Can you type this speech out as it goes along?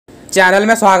Channel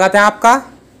में स्वागत है आपका।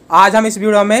 आज हम इस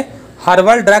वीडियो में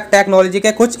हर्बल ड्रग टेक्नोलॉजी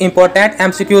के कुछ इंपॉर्टेंट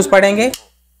MCQs पढ़ेंगे।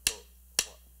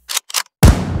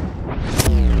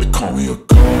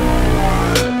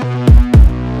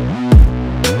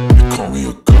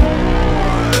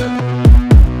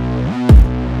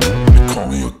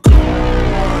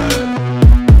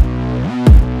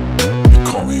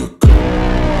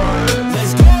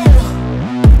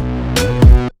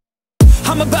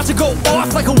 I'm about to go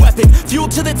off like a weapon. Fuel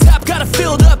to the top, got a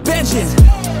filled up engine.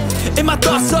 In my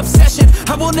thoughts, obsession.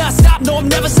 I will not stop, no, I'm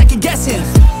never second guessing.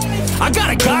 I got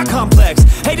a God complex.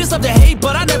 Haters love to hate,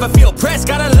 but I never feel pressed.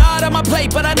 Got a lot on my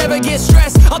plate, but I never get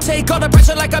stressed. I'll take all the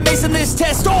pressure like I'm acing this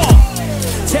test.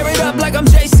 Tear it up like I'm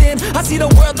Jason. I see the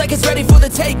world like it's ready for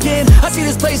the taking. I see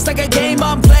this place like a game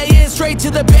I'm playing. Straight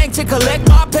to the bank to collect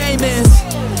my payments.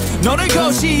 No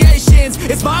negotiations,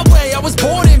 it's my way, I was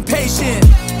born impatient.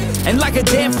 And like a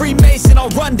damn Freemason, I'll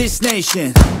run this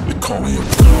nation. They call me a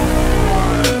god.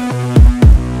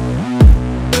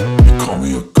 They call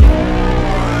me a god.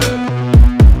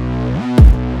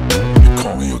 They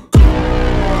call me a god.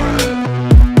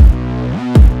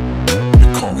 They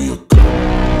call me a god.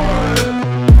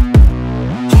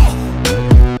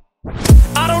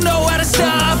 I don't know how to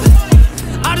stop.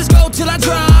 I just go till I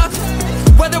drop.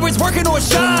 Whether it's working or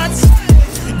shots,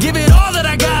 give it all that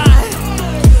I got.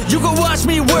 You can watch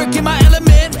me work in my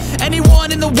element.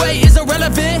 Anyone in the way is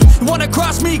irrelevant. You wanna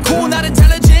cross me, cool, not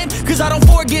intelligent. Cause I don't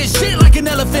forget shit like an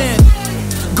elephant.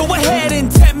 Go ahead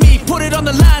and tempt me, put it on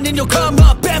the line and you'll come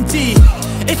up empty.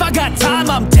 If I got time,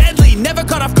 I'm deadly. Never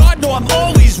caught off guard, no, I'm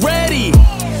always ready.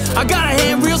 I got a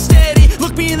hand real steady.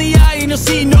 Look me in the eye and you'll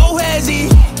see no hezzy.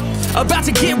 About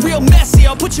to get real messy.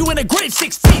 I'll put you in a grave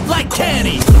 6 feet like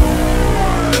Kenny.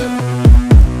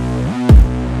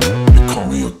 Call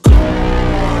me a god.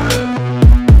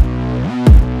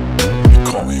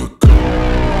 Call me a god.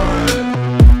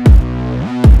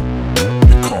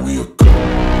 Call me a god.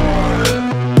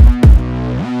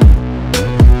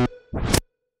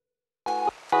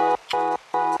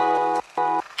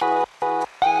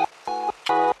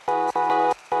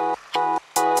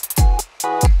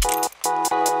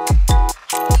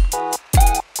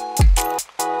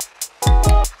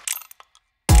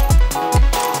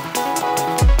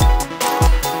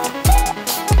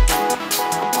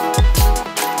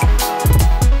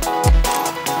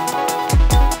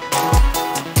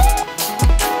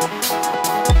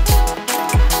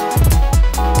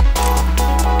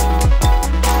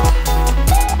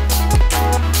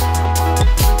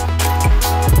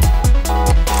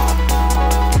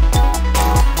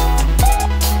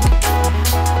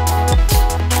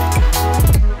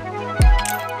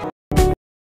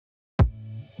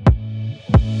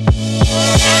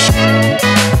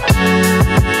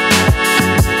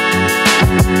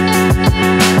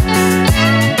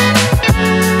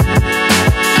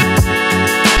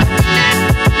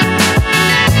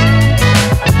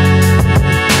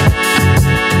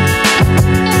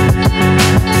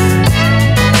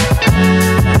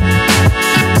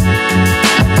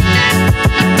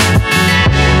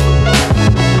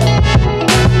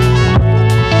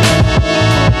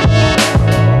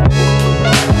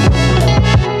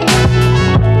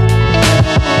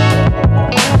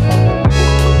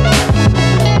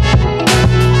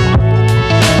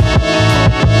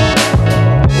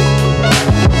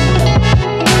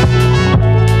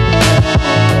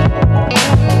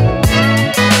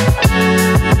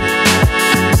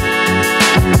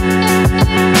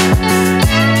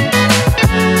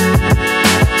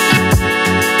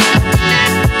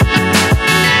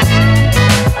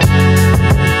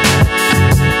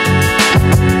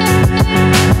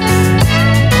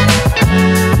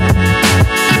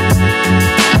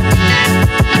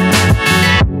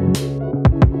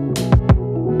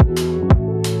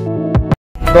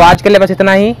 तो आज के लिए बस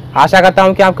इतना ही। आशा करता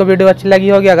हूँ कि आपको वीडियो अच्छी लगी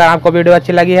होगी। अगर आपको वीडियो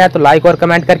अच्छी लगी है तो लाइक और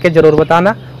कमेंट करके ज़रूर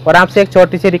बताना। और आपसे एक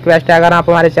छोटी सी रिक्वेस्ट है, अगर आप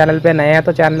हमारे चैनल पे नए हैं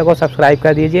तो चैनल को सब्सक्राइब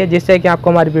कर दीजिए, जिससे कि आपको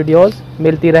हमारी वीडियोस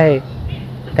मिलती रहे।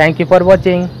 Thank you for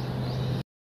watching.